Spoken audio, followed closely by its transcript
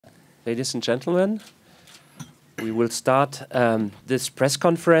ladies and gentlemen. We will start this press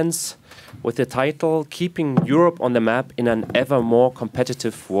conference with the title, Keeping Europe on the Map in an Ever More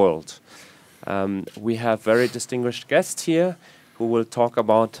Competitive World. We have very distinguished guests here who will talk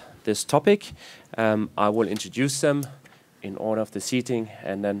about this topic. I will introduce them in order of the seating,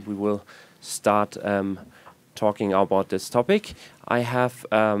 and then we will start talking about this topic. I have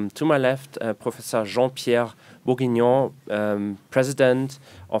to my left Professor Jean-Pierre Bourguignon, President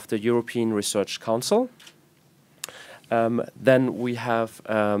of the European Research Council. Then we have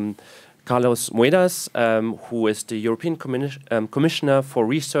Carlos Moedas, who is the European Commissioner for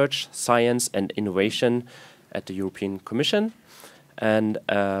Research, Science and Innovation at the European Commission. And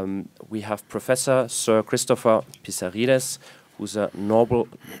we have Professor Sir Christopher Pissarides, who's a Nobel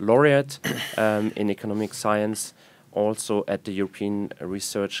laureate in economic science, also at the European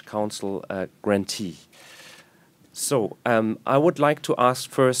Research Council grantee. So I would like to ask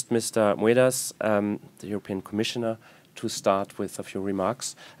first Mr. Moedas, the European Commissioner, to start with a few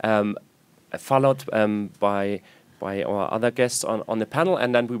remarks, followed by our other guests on the panel,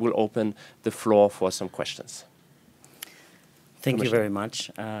 and then we will open the floor for some questions. Thank you very much.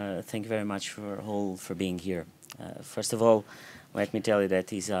 Thank you very much for being here. First of all, let me tell you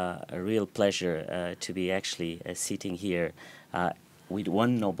that it's a real pleasure to be actually sitting here with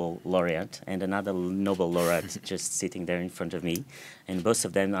one Nobel laureate and another Nobel laureate just sitting there in front of me, and both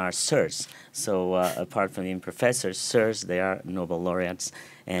of them are sirs. So apart from being professors, sirs, they are Nobel laureates,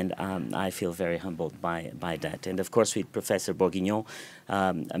 and I feel very humbled by that. And of course with Professor Bourguignon,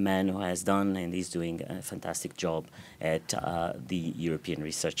 a man who has done and is doing a fantastic job at the European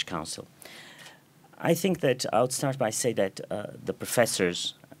Research Council. I think that I would start by saying that the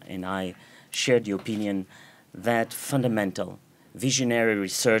professors and I share the opinion that fundamental visionary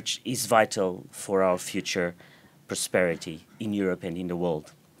research is vital for our future prosperity in Europe and in the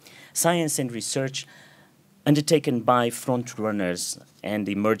world. Science and research undertaken by front runners and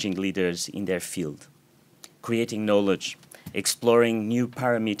emerging leaders in their field, creating knowledge, exploring new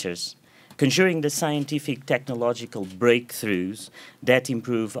parameters, conjuring the scientific technological breakthroughs that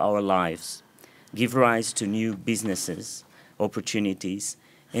improve our lives, give rise to new businesses, opportunities,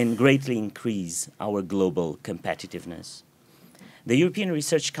 and greatly increase our global competitiveness. The European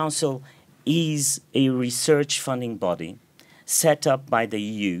Research Council is a research funding body set up by the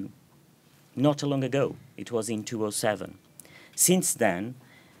EU not long ago. It was in 2007. Since then,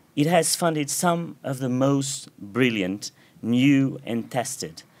 it has funded some of the most brilliant, new and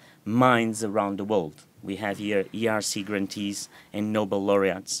tested minds around the world. We have here ERC grantees and Nobel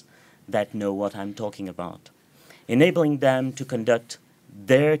laureates that know what I'm talking about, enabling them to conduct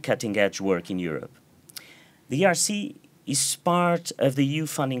their cutting-edge work in Europe. The ERC is part of the EU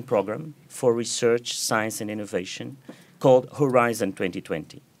funding program for research, science and innovation called Horizon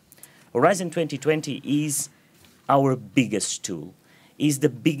 2020. Horizon 2020 is our biggest tool, is the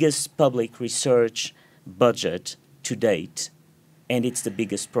biggest public research budget to date, and it's the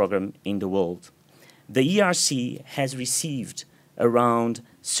biggest program in the world. The ERC has received around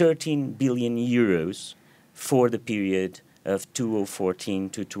 13 billion euros for the period of 2014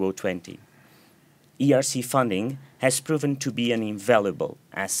 to 2020. ERC funding has proven to be an invaluable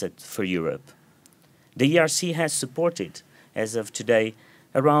asset for Europe. The ERC has supported, as of today,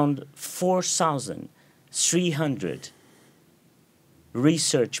 around 4,300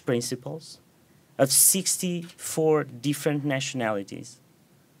 research principles of 64 different nationalities,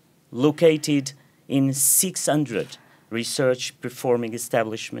 located in 600 research performing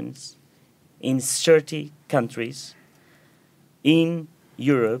establishments in 30 countries in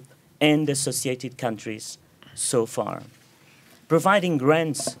Europe and associated countries so far, providing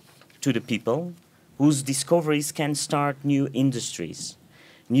grants to the people whose discoveries can start new industries,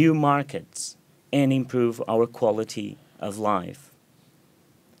 new markets, and improve our quality of life.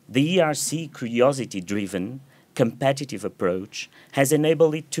 The ERC curiosity-driven, competitive approach has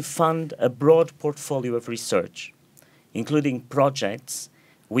enabled it to fund a broad portfolio of research, including projects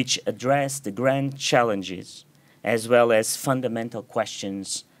which address the grand challenges as well as fundamental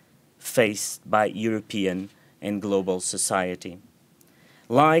questions faced by European and global society.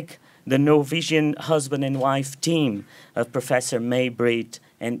 Like the Norwegian husband and wife team of Professor May Britt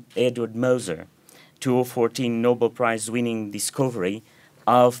and Edward Moser, 2014 Nobel Prize winning discovery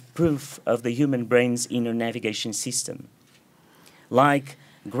of proof of the human brain's inner navigation system. Like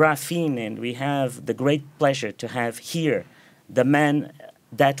graphene, and we have the great pleasure to have here the man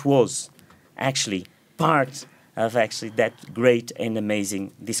that was actually part of that great and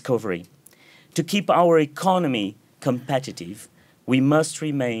amazing discovery. To keep our economy competitive, we must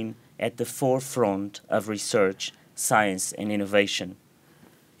remain at the forefront of research, science, and innovation.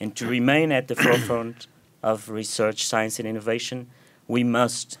 And to remain at the forefront of research, science, and innovation, we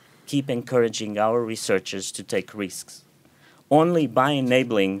must keep encouraging our researchers to take risks. Only by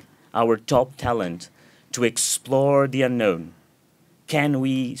enabling our top talent to explore the unknown can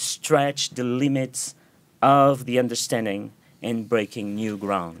we stretch the limits of the understanding and breaking new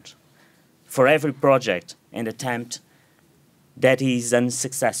ground. For every project and attempt that is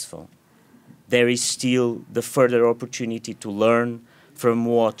unsuccessful, there is still the further opportunity to learn from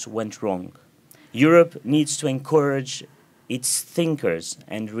what went wrong. Europe needs to encourage its thinkers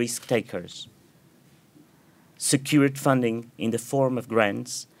and risk takers. Secured funding in the form of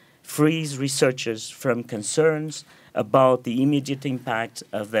grants frees researchers from concerns about the immediate impact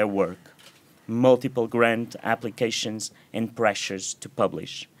of their work, multiple grant applications, and pressures to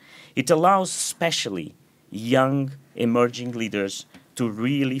publish. It allows especially young emerging leaders to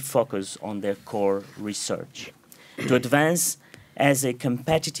really focus on their core research. To advance as a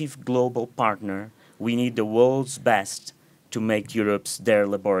competitive global partner, we need the world's best to make Europe their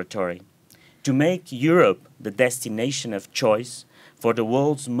laboratory, to make Europe the destination of choice for the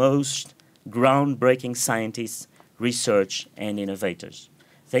world's most groundbreaking scientists, research, and innovators.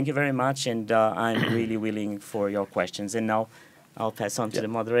 Thank you very much, and I'm really willing for your questions. And now I'll pass on to the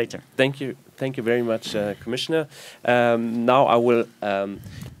moderator. Thank you very much, Commissioner. Now I will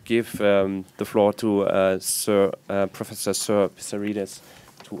give the floor to Professor Sir Pissarides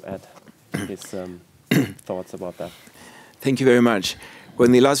to add his thoughts about that. Thank you very much. Well,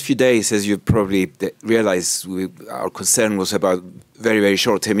 in the last few days, as you probably realized, our concern was about very, very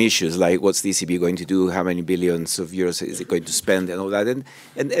short-term issues, like what's the ECB going to do, how many billions of euros is it going to spend, and all that. And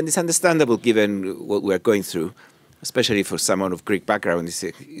it's understandable given what we're going through, especially for someone of Greek background.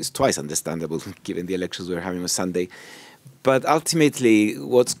 It's twice understandable given the elections we're having on Sunday. But ultimately,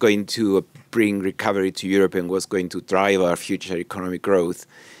 what's going to bring recovery to Europe and what's going to drive our future economic growth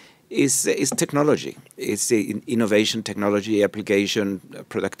is technology. It's innovation, technology, application,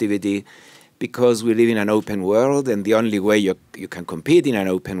 productivity, because we live in an open world, and the only way you can compete in an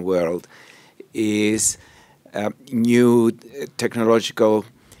open world is new technological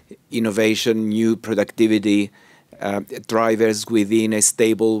innovation, new productivity drivers within a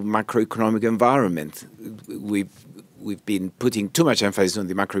stable macroeconomic environment. We've been putting too much emphasis on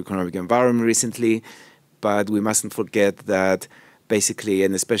the macroeconomic environment recently, but we mustn't forget that basically,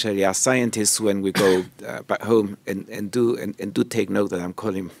 and especially as scientists, when we go back home and do take note that I'm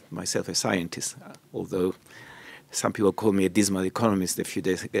calling myself a scientist, although some people call me a dismal economist a few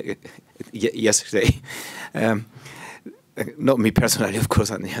days yesterday. Not me personally, of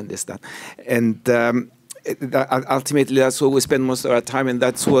course, I understand. And ultimately, that's what we spend most of our time, and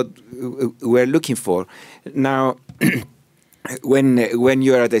that's what we're looking for. Now, when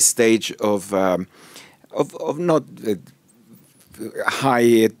you're at a stage of not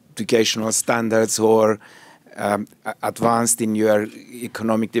high educational standards or advanced in your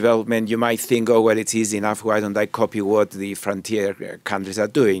economic development, you might think, oh, well, it's easy enough. Why don't I copy what the frontier countries are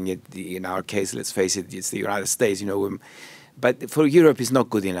doing? In our case, let's face it, it's the United States. But for Europe, it's not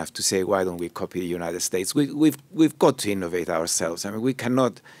good enough to say, why don't we copy the United States? We've got to innovate ourselves. I mean, we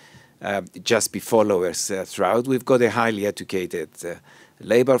cannot just be followers throughout. We've got a highly educated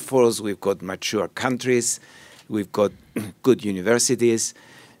labor force. We've got mature countries. We've got good universities.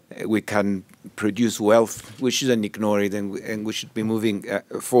 We can produce wealth. We shouldn't ignore it, and we should be moving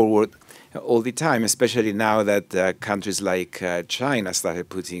forward all the time, especially now that countries like China started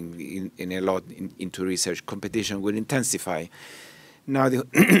putting in a lot into research. Competition will intensify. Now,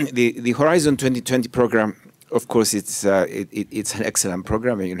 the Horizon 2020 program, of course, it's an excellent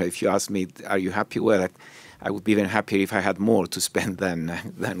program. If you ask me, are you happy? Well, I would be even happier if I had more to spend than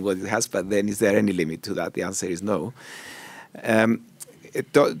what it has. But then, is there any limit to that? The answer is no.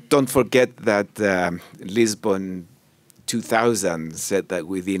 Don't forget that Lisbon 2000 said that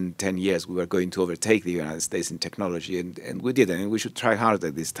within 10 years we were going to overtake the United States in technology, and we didn't. And we should try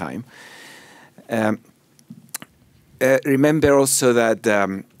harder this time. Remember also that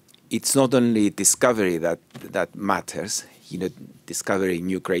it's not only discovery that matters. Discovering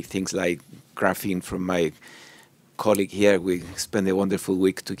new great things like graphene from my colleague here. We spent a wonderful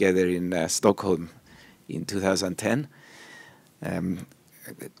week together in Stockholm in 2010.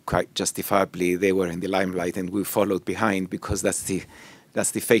 Quite justifiably, they were in the limelight, and we followed behind because that's the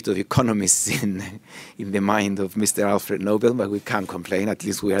fate of economists in the mind of Mr. Alfred Nobel. But we can't complain. At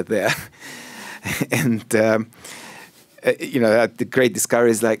least we are there, and. The great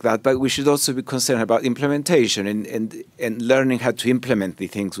discoveries like that, but we should also be concerned about implementation and learning how to implement the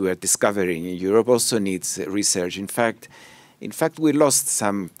things we are discovering. Europe also needs research. In fact, we lost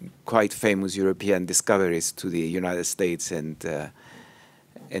some quite famous European discoveries to the United States, and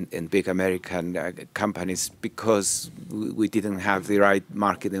and big American companies because we didn't have the right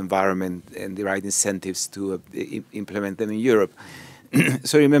market environment and the right incentives to implement them in Europe.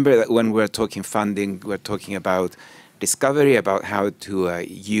 So remember that when we're talking funding, we're talking about discovery, about how to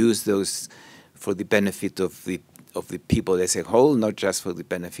use those for the benefit of the people as a whole, not just for the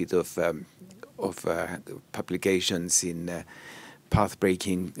benefit of publications in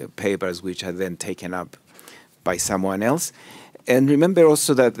path-breaking papers, which are then taken up by someone else. And remember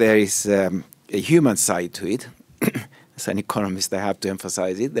also that there is a human side to it. As an economist, I have to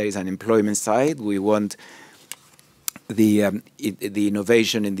emphasize it. There is an employment side. We want the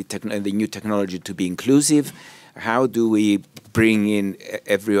innovation and the new technology to be inclusive. How do we bring in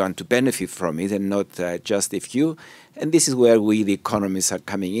everyone to benefit from it and not just a few? And this is where we, the economists, are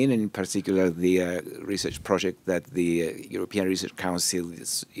coming in, and in particular the research project that the European Research Council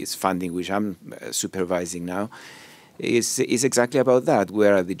is funding, which I'm supervising now, is exactly about that.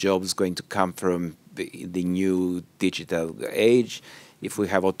 Where are the jobs going to come from the new digital age? If we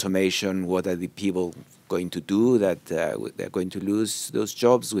have automation, what are the people going to do that they're going to lose those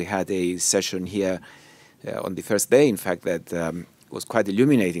jobs? We had a session here on the first day, in fact, that was quite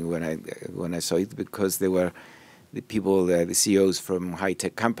illuminating when I saw it, because there were the people, the CEOs from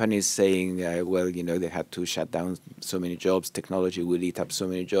high-tech companies saying, well, you know, they had to shut down so many jobs, technology will eat up so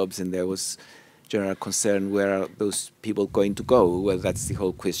many jobs, and there was general concern, where are those people going to go? Well, that's the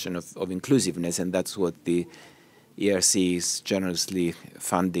whole question of inclusiveness, and that's what the ERC is generously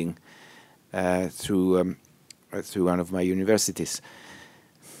funding through one of my universities.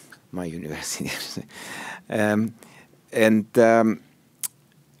 The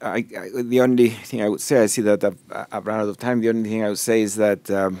only thing I would say, I see that I've run out of time. The only thing I would say is that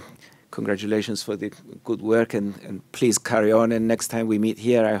congratulations for the good work, and please carry on. And next time we meet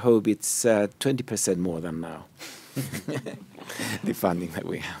here, I hope it's 20% more than now. The funding that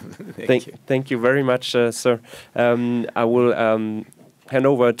we have. Thank you. Thank you very much, sir. I will hand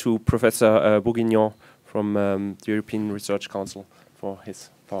over to Professor Bourguignon from the European Research Council for his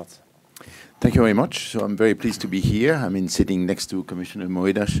thoughts. Thank you very much. So I'm very pleased to be here. I'm sitting next to Commissioner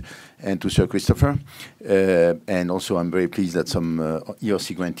Moedas and to Sir Christopher. And also I'm very pleased that some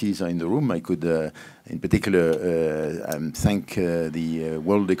ERC grantees are in the room. I could, in particular, thank the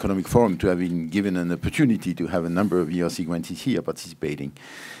World Economic Forum to have been given an opportunity to have a number of ERC grantees here participating.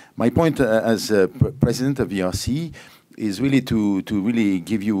 My point as President of ERC is really to really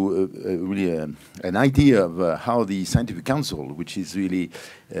give you an idea of how the Scientific Council, which is really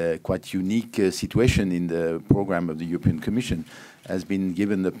quite unique situation in the program of the European Commission, has been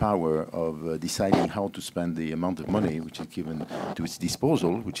given the power of deciding how to spend the amount of money which is given to its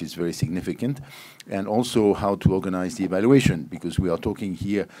disposal, which is very significant, and also how to organize the evaluation, because we are talking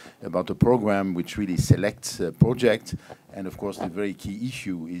here about a program which really selects a project, and of course the very key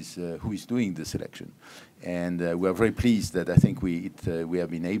issue is who is doing the selection. And we are very pleased that I think we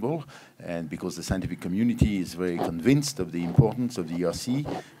have been able, and because the scientific community is very convinced of the importance of the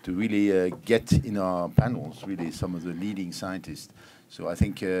ERC, to really get in our panels really some of the leading scientists. So I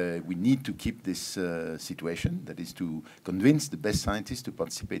think we need to keep this situation, that is to convince the best scientists to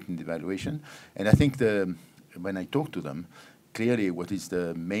participate in the evaluation. And I think when I talk to them, clearly what is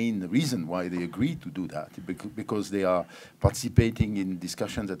the main reason why they agree to do that, because they are participating in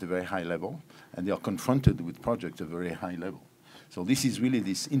discussions at a very high level, and they are confronted with projects at a very high level. So this is really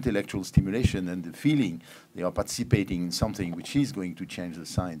this intellectual stimulation and the feeling they are participating in something which is going to change the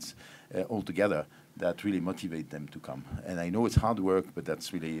science altogether that really motivate them to come. And I know it's hard work, but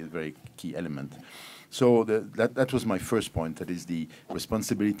that's really a very key element. So that was my first point. That is the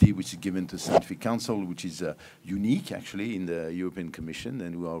responsibility which is given to the Scientific Council, which is unique actually in the European Commission,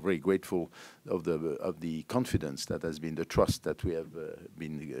 and we are very grateful of the confidence that has been, the trust that we have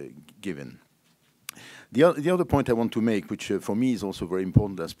been given. The other point I want to make, which for me is also very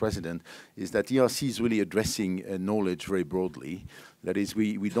important as president, is that ERC is really addressing knowledge very broadly. That is,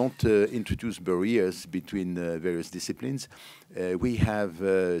 we don't introduce barriers between various disciplines. We have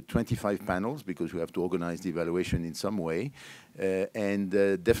 25 panels because we have to organize the evaluation in some way. And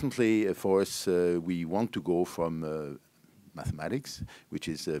definitely for us, we want to go from mathematics, which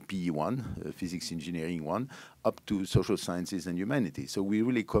is PE1, physics engineering 1, up to social sciences and humanities. So we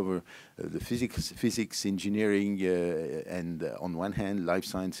really cover the physics, engineering, and on one hand, life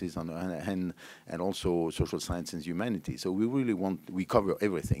sciences on the other hand, and also social science and humanities. So we really we cover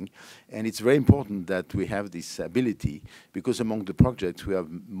everything. And it's very important that we have this ability, because among the projects, we have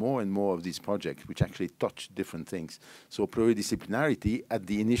more and more of these projects which actually touch different things. So pluridisciplinarity at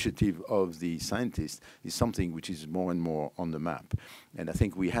the initiative of the scientists is something which is more and more on the map. And I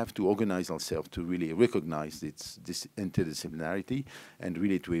think we have to organize ourselves to really recognize its interdisciplinarity and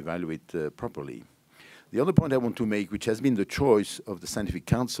really to evaluate properly. The other point I want to make, which has been the choice of the Scientific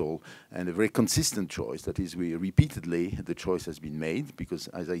Council and a very consistent choice, that is, repeatedly the choice has been made, because,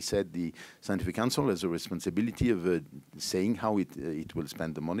 as I said, the Scientific Council has a responsibility of saying how it will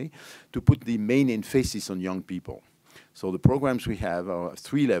spend the money, to put the main emphasis on young people. So the programs we have are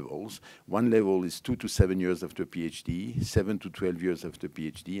 3 levels. One level is 2 to 7 years after PhD, 7 to 12 years after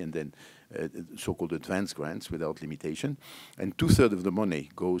PhD, and then so-called advanced grants without limitation. And 2/3 of the money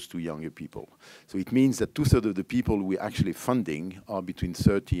goes to younger people. So it means that 2/3 of the people we're actually funding are between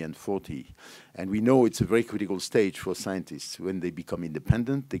 30 and 40. And we know it's a very critical stage for scientists. When they become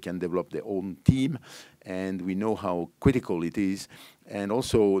independent, they can develop their own team, and we know how critical it is. And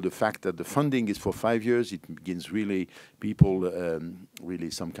also the fact that the funding is for 5 years, it begins really people,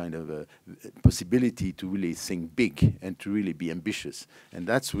 really some kind of a possibility to really think big and to really be ambitious. And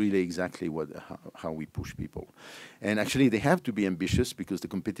that's really exactly how we push people. And actually they have to be ambitious because the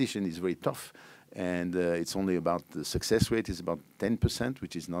competition is very tough. And it's only about the success rate is about 10%,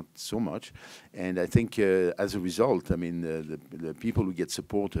 which is not so much. And I think as a result, I mean, the people who get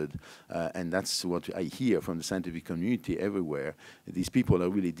supported, and that's what I hear from the scientific community everywhere, these people are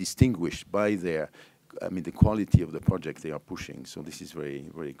really distinguished by their, I mean, the quality of the project they are pushing. So this is very,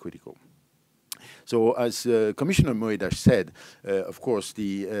 very critical. So as Commissioner Moedas said, of course,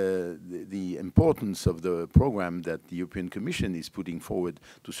 the importance of the program that the European Commission is putting forward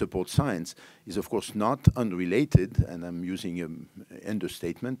to support science is, of course, not unrelated, and I'm using an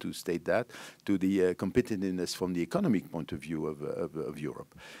understatement to state that, to the competitiveness from the economic point of view of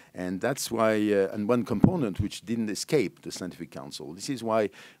Europe. And that's why, and one component which didn't escape the Scientific Council, this is why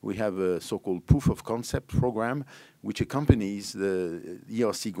we have a so-called proof of concept program, which accompanies the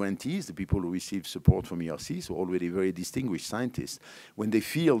ERC grantees, the people who receive support from ERC, so already very distinguished scientists, when they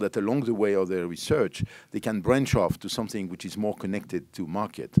feel that along the way of their research, they can branch off to something which is more connected to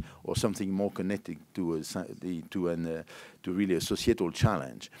market or something more connected to really a societal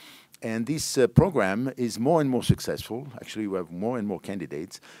challenge. And this program is more and more successful. Actually, we have more and more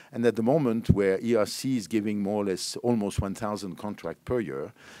candidates. And at the moment where ERC is giving more or less almost 1,000 contracts per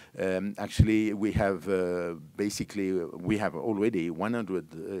year, actually we have we have already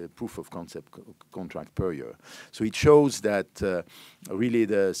 100 proof of concept contract per year. So it shows that really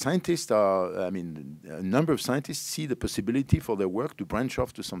the scientists are, I mean, a number of scientists see the possibility for their work to branch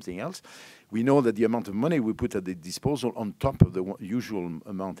off to something else. We know that the amount of money we put at the disposal on top of the usual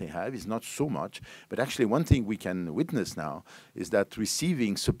amount they have is not so much, but actually one thing we can witness now is that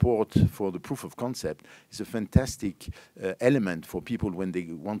receiving support for the proof of concept is a fantastic element for people when they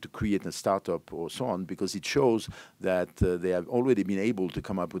want to create a startup or so on, because it shows that they have already been able to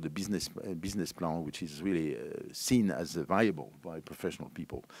come up with a business plan which is really seen as viable by professional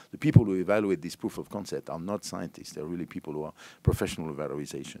people. The people who evaluate this proof of concept are not scientists, they're really people who are professional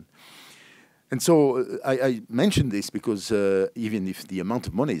valorization. And so I mentioned this because even if the amount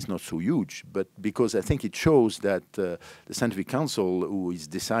of money is not so huge, but because I think it shows that the Scientific Council, who is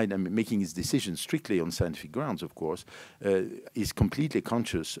making its decisions strictly on scientific grounds, of course, is completely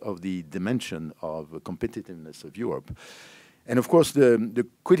conscious of the dimension of competitiveness of Europe. And of course, the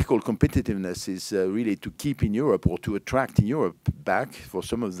critical competitiveness is really to keep in Europe or to attract in Europe back for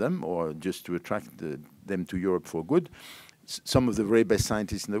some of them, or just to attract them to Europe for good, some of the very best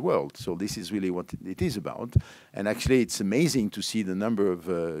scientists in the world. So this is really what it is about. And actually, it's amazing to see the number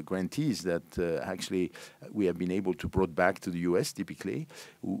of grantees that actually we have been able to brought back to the US, typically,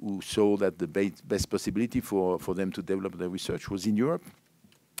 who saw that the best possibility for them to develop their research was in Europe,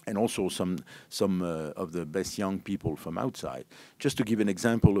 and also some of the best young people from outside. Just to give an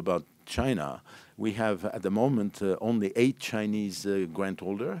example about China, we have at the moment only 8 Chinese grant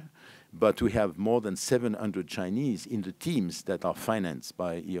holders, but we have more than 700 Chinese in the teams that are financed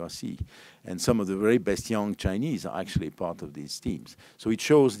by ERC. And some of the very best young Chinese are actually part of these teams. So it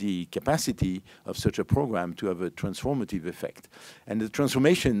shows the capacity of such a program to have a transformative effect. And the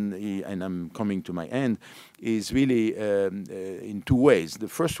transformation, and I'm coming to my end, is really in 2 ways. The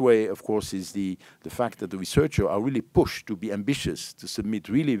first way, of course, is the fact that the researchers are really pushed to be ambitious, to submit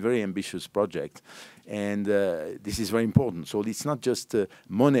really very ambitious projects. And this is very important. So it's not just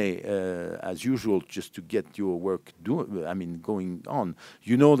money as usual just to get your work going on.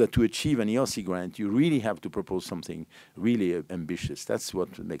 You know that to achieve an ERC grant, you really have to propose something really ambitious. That's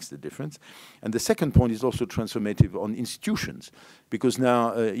what makes the difference. And the second point is also transformative on institutions, because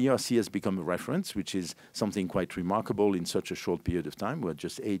now ERC has become a reference, which is something quite remarkable in such a short period of time. We're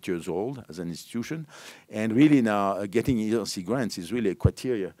just 8 years old as an institution. And really now getting ERC grants is really a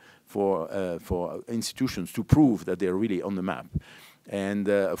criteria for institutions to prove that they're really on the map. And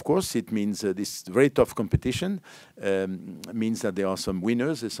of course, it means this very tough competition means that there are some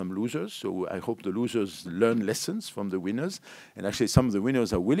winners and some losers. So I hope the losers learn lessons from the winners. And actually, some of the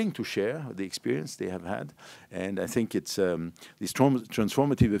winners are willing to share the experience they have had. And I think it's this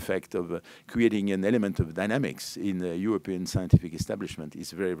transformative effect of creating an element of dynamics in the European scientific establishment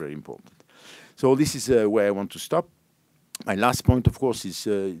is very, very important. So this is where I want to stop. My last point, of course, is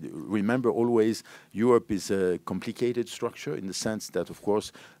remember always Europe is a complicated structure in the sense that, of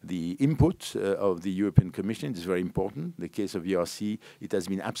course, the input of the European Commission is very important. In the case of ERC, it has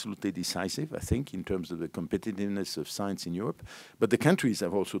been absolutely decisive, I think, in terms of the competitiveness of science in Europe. But the countries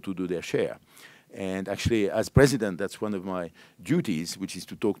have also to do their share. And actually, as president, that's one of my duties, which is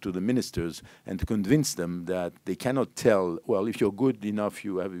to talk to the ministers and to convince them that they cannot tell, well, if you're good enough,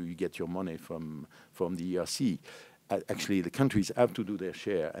 you get your money from the ERC. Actually, the countries have to do their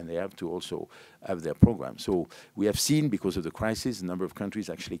share, and they have to also have their program. So we have seen, because of the crisis, a number of countries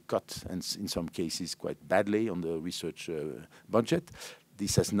actually cut, and in some cases quite badly, on the research budget.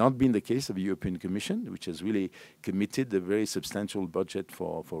 This has not been the case of the European Commission, which has really committed a very substantial budget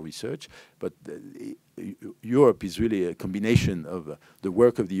for research. But Europe is really a combination of the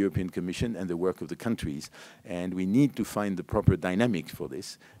work of the European Commission and the work of the countries. And we need to find the proper dynamic for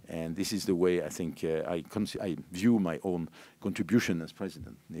this. And this is the way I think I view my own contribution as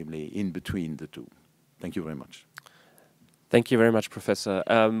president, namely in between the two. Thank you very much. Thank you very much, Professor.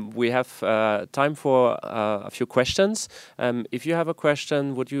 We have time for a few questions. If you have a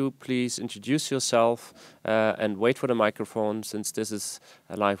question, would you please introduce yourself and wait for the microphone, since this is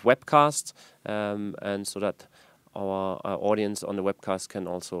a live webcast, and so that our audience on the webcast can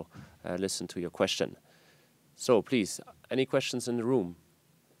also listen to your question. So please, any questions in the room?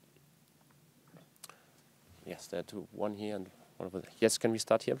 Yes, there are two, one here and one over there. Yes, can we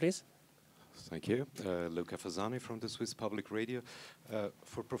start here, please? Thank you. Luca Fasani from the Swiss Public Radio.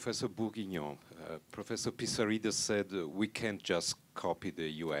 For Professor Bourguignon, Professor Pissarides said we can't just copy the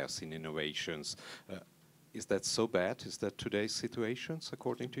US in innovations. Is that so bad? Is that today's situations,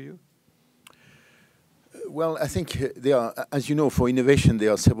 according to you? Well, I think there are, as you know, for innovation,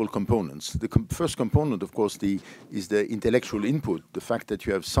 there are several components. The first component, of course, is the intellectual input, the fact that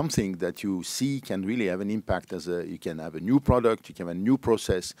you have something that you see can really have an impact. You can have a new product, you can have a new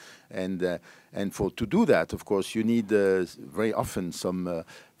process, and to do that, of course, you need very often some,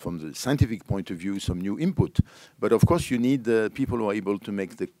 from the scientific point of view, some new input. But of course, you need people who are able to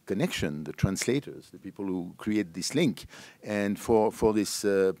make the connection, the translators, the people who create this link. And for this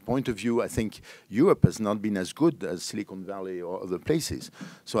point of view, I think Europe has not been as good as Silicon Valley or other places.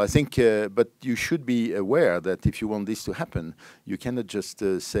 So I think, but you should be aware that if you want this to happen, you cannot just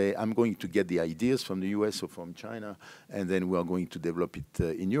say, I'm going to get the ideas from the US or from China, and then we are going to develop it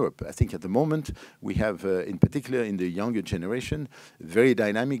in Europe. I think at the moment, we have, in particular in the younger generation, a very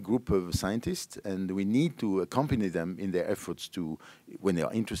dynamic group of scientists, and we need to accompany them in their efforts to, when they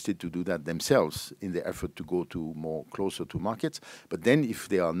are interested to do that themselves, in their effort to go to more closer to markets. But then if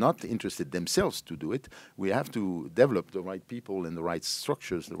they are not interested themselves to do it, we have to develop the right people and the right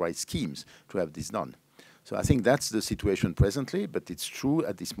structures, the right schemes to have this done. So I think that's the situation presently, but it's true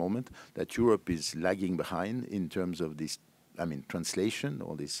at this moment that Europe is lagging behind in terms of this, I mean, translation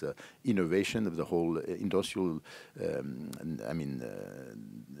or this innovation of the whole industrial,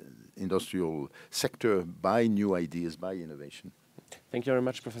 industrial sector by new ideas, by innovation. Thank you very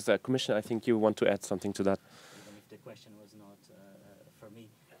much, Professor. Commissioner, I think you want to add something to that. Even if the question was not for me,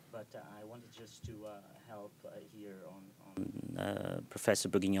 but I wanted just to help here on Professor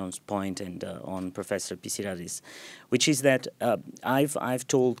Bourguignon's point and on Professor Pissarides, which is that I've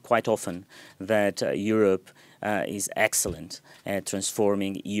told quite often that Europe is excellent at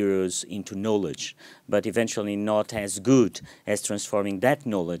transforming euros into knowledge, but eventually not as good as transforming that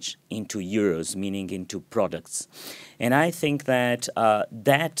knowledge into euros, meaning into products. And I think that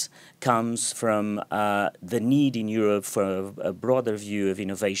that comes from the need in Europe for a broader view of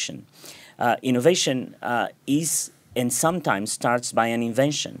innovation. Innovation is and sometimes starts by an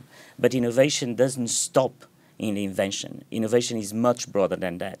invention, but innovation doesn't stop in invention. Innovation is much broader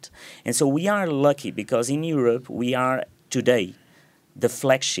than that. And so we are lucky because in Europe we are today the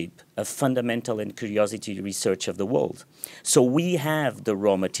flagship of fundamental and curiosity research of the world. So we have the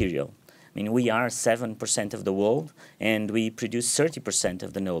raw material. I mean, we are 7% of the world, and we produce 30%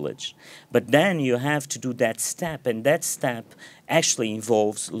 of the knowledge. But then you have to do that step, and that step actually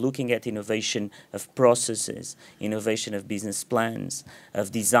involves looking at innovation of processes, innovation of business plans,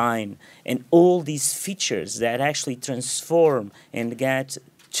 of design, and all these features that actually transform and get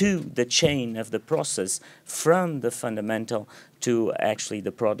to the chain of the process from the fundamental to actually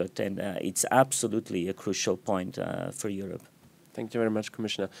the product. And it's absolutely a crucial point for Europe. Thank you very much,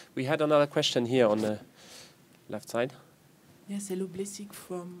 Commissioner. We had another question here on the left side. Yes, hello, Blessig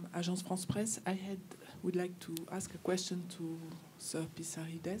from Agence France Presse. Would like to ask a question to Sir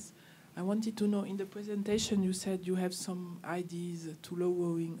Pissarides. I wanted to know, in the presentation you said you have some ideas to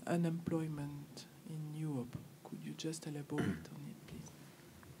lowering unemployment in Europe. Could you just elaborate on it,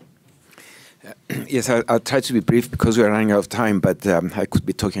 please? Yes, I'll try to be brief because we are running out of time, but I could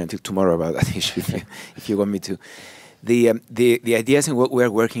be talking until tomorrow about that issue if you want me to. The ideas and what we are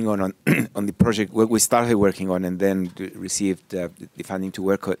working on the project, what we started working on and then received the funding to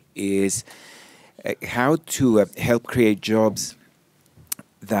work on, is how to help create jobs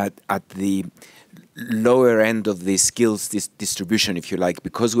that at the lower end of the skills distribution, if you like,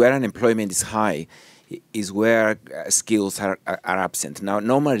 because where unemployment is high is where skills are absent. Now,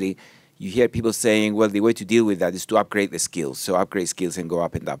 normally you hear people saying, well, the way to deal with that is to upgrade the skills, so upgrade skills and go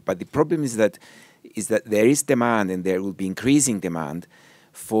up and up. But the problem is that there is demand, and there will be increasing demand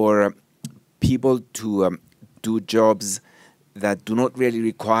for people to do jobs that do not really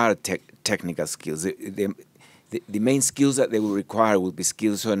require technical skills. The main skills that they will require will be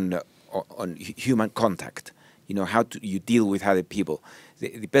skills on human contact. You know, how you deal with other people.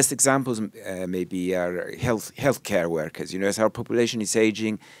 The best examples maybe are healthcare workers. You know, as our population is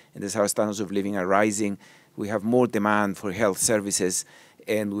aging and as our standards of living are rising, we have more demand for health services,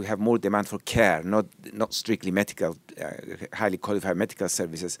 and we have more demand for care, not strictly medical, highly qualified medical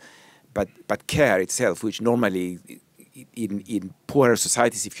services, but care itself, which normally in poorer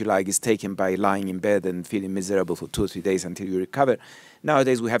societies, if you like, is taken by lying in bed and feeling miserable for 2 or 3 days until you recover.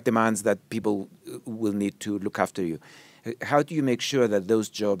 Nowadays, we have demands that people will need to look after you. How do you make sure that those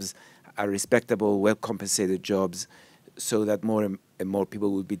jobs are respectable, well-compensated jobs, so that more and more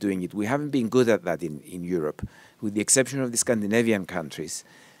people will be doing it? We haven't been good at that in Europe. With the exception of the Scandinavian countries,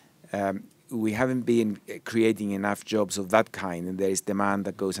 we haven't been creating enough jobs of that kind, and there is demand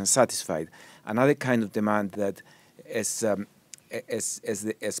that goes unsatisfied. Another kind of demand that as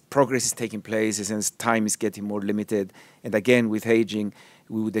progress is taking place, as time is getting more limited, and again with aging,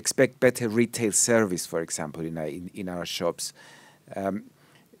 we would expect better retail service, for example, in our shops.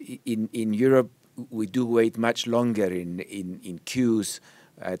 In Europe, we do wait much longer in queues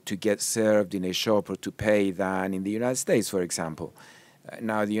to get served in a shop or to pay than in the United States, for example.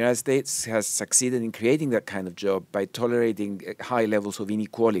 Now, the United States has succeeded in creating that kind of job by tolerating high levels of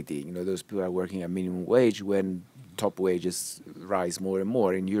inequality. You know, those people are working at minimum wage when top wages rise more and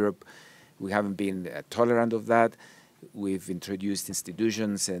more. In Europe, we haven't been tolerant of that. We've introduced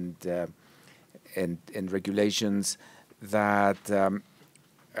institutions and regulations that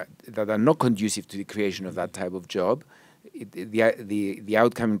are not conducive to the creation of that type of job. The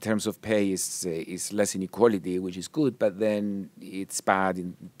outcome in terms of pay is less inequality, which is good, but then it's bad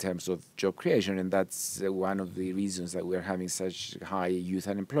in terms of job creation, and that's one of the reasons that we're having such high youth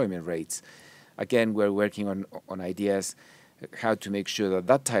unemployment rates. Again, we're working on ideas how to make sure that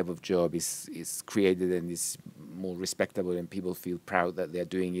that type of job is created and is more respectable, and people feel proud that they're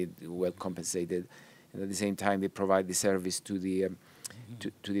doing it, well compensated, and at the same time they provide the service to the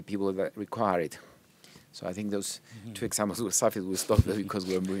people that require it. So I think those two examples will suffice. We'll stop there because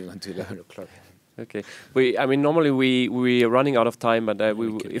we're moving on to 11 o'clock. Okay. I mean, normally we are running out of time, but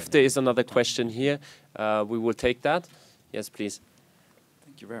if there is another question here, we will take that. Yes, please.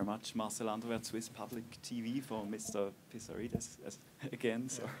 Thank you very much. Marcel Andrewert, Swiss Public TV, for Mr. Pissarides again.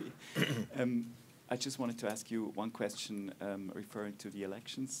 Sorry. I just wanted to ask you one question referring to the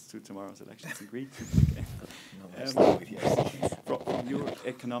elections, to tomorrow's elections in Greece. From your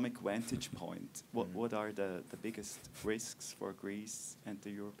economic vantage point, what are the biggest risks for Greece and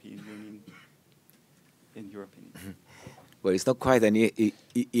the European Union, in your opinion? Well, it's not quite an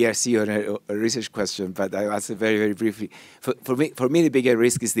ERC or a research question, but I'll answer very, very briefly. For me, the bigger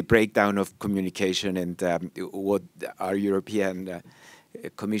risk is the breakdown of communication and what our European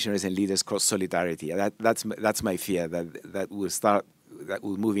commissioners and leaders call solidarity. That's my fear, that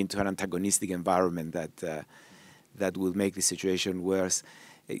will move into an antagonistic environment that will make the situation worse.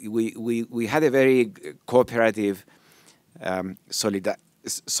 We had a very cooperative,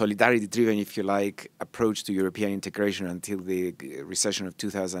 solidarity-driven, if you like, approach to European integration until the recession of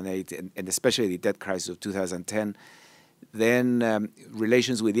 2008 and especially the debt crisis of 2010. Then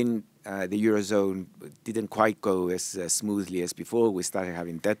relations within the Eurozone didn't quite go as smoothly as before. We started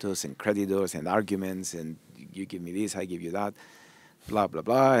having debtors and creditors and arguments, and you give me this, I give you that, blah, blah,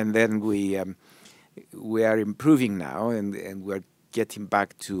 blah. And then we are improving now, and we're getting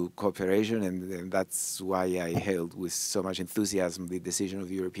back to cooperation, and that's why I hailed with so much enthusiasm the decision of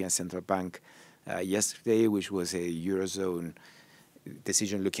the European Central Bank yesterday, which was a Eurozone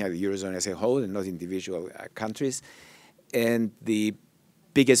decision looking at the Eurozone as a whole and not individual countries. And the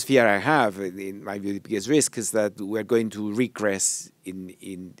biggest fear I have, in my view, the biggest risk is that we're going to regress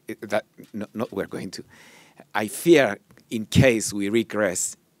in that. Not we're going to. I fear in case we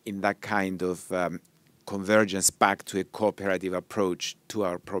regress in that kind of convergence back to a cooperative approach to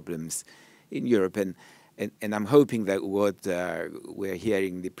our problems in Europe. And I'm hoping that what we're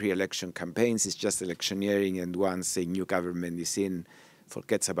hearing in the pre-election campaigns is just electioneering, and once a new government is in,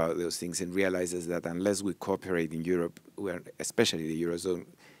 forgets about those things and realizes that unless we cooperate in Europe, especially the Eurozone,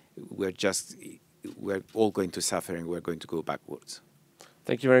 we're all going to suffer and we're going to go backwards.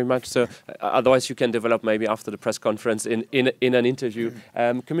 Thank you very much. So, otherwise you can develop maybe after the press conference in an interview.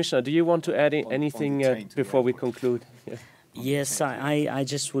 Commissioner, do you want to add anything before we conclude? Yeah. Yes, I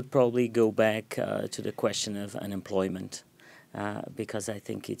just would probably go back to the question of unemployment, because I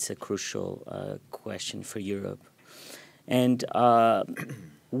think it's a crucial question for Europe. And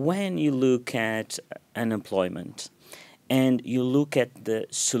when you look at unemployment and you look at the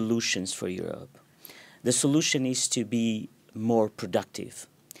solutions for Europe, the solution is to be more productive.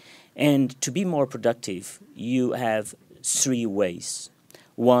 And to be more productive, you have three ways.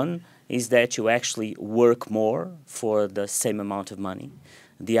 One is that you actually work more for the same amount of money.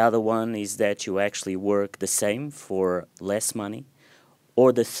 The other one is that you actually work the same for less money.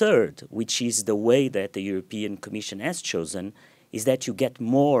 Or the third, which is the way that the European Commission has chosen, is that you get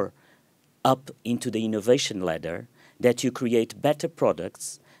more up into the innovation ladder, that you create better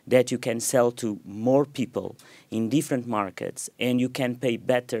products, that you can sell to more people in different markets, and you can pay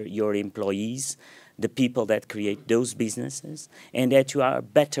better your employees, the people that create those businesses, and that you are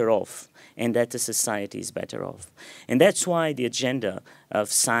better off, and that the society is better off. And that's why the agenda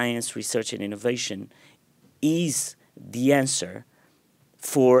of science, research, and innovation is the answer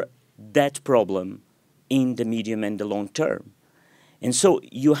for that problem in the medium and the long term. And so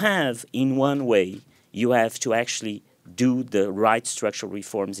you have, in one way, you have to actually do the right structural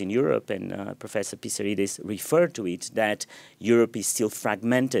reforms in Europe, and Professor Pissarides referred to it, that Europe is still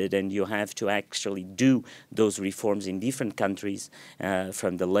fragmented and you have to actually do those reforms in different countries,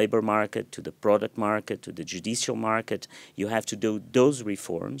 from the labor market to the product market to the judicial market. You have to do those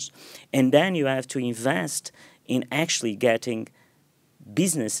reforms, and then you have to invest in actually getting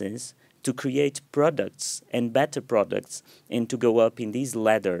businesses to create products and better products and to go up in this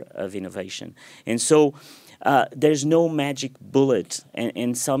ladder of innovation. And so there's no magic bullet,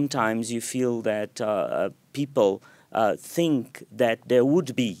 and sometimes you feel that people think that there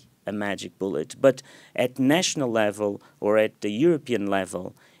would be a magic bullet. But at national level or at the European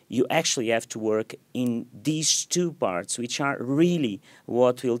level, you actually have to work in these two parts, which are really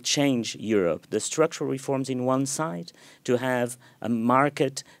what will change Europe. The structural reforms in one side, to have a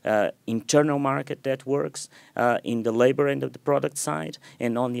market, internal market that works in the labor end of the product side,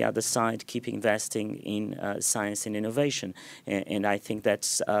 and on the other side, keep investing in science and innovation. And I think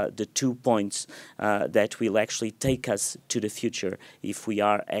that's the 2 points that will actually take us to the future if we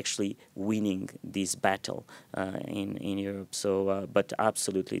are actually winning this battle in Europe. So, but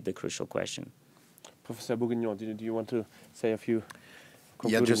absolutely the crucial question. Professor Bourguignon, do you want to say a few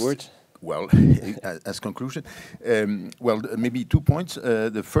concluding words? Well, as conclusion, well, maybe 2 points.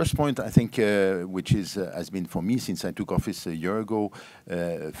 The first point, I think, which is has been for me since I took office a year ago,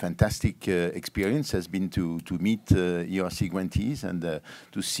 fantastic experience has been to meet ERC grantees and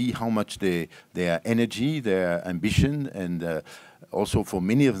to see how much their energy, their ambition, and also for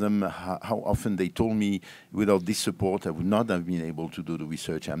many of them, how often they told me, without this support, I would not have been able to do the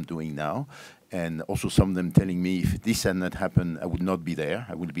research I'm doing now. And also some of them telling me, if this had not happened, I would not be there,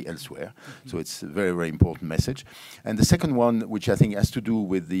 I would be elsewhere. Mm-hmm. So it's a very, very important message. And the second one, which I think has to do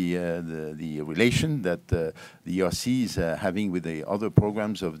with the relation that the ERC is having with the other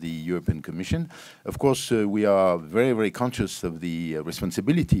programs of the European Commission. Of course, we are very, very conscious of the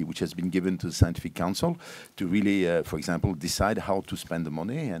responsibility which has been given to the Scientific Council to really, for example, decide how to spend the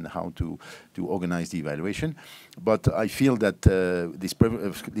money and how to organize the evaluation. But I feel that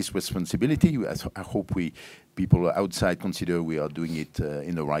this responsibility, I hope people outside consider we are doing it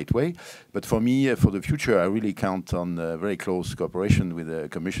in the right way. But for me, for the future, I really count on very close cooperation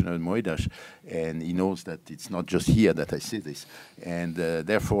with Commissioner Moedas, and he knows that it's not just here that I say this. And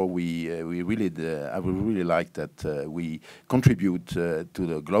therefore, I would really like that we contribute to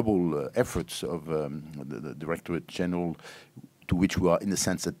the global efforts of the Directorate General, to which we are, in a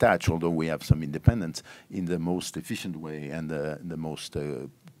sense, attached, although we have some independence, in the most efficient way and the most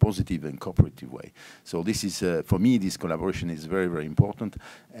positive and cooperative way. So this is, for me, this collaboration is very, very important.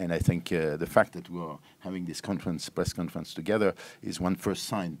 And I think the fact that we are having this press conference together is one first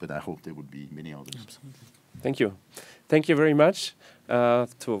sign, but I hope there would be many others. Absolutely. Thank you. Thank you very much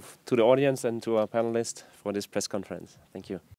to the audience and to our panelists for this press conference. Thank you.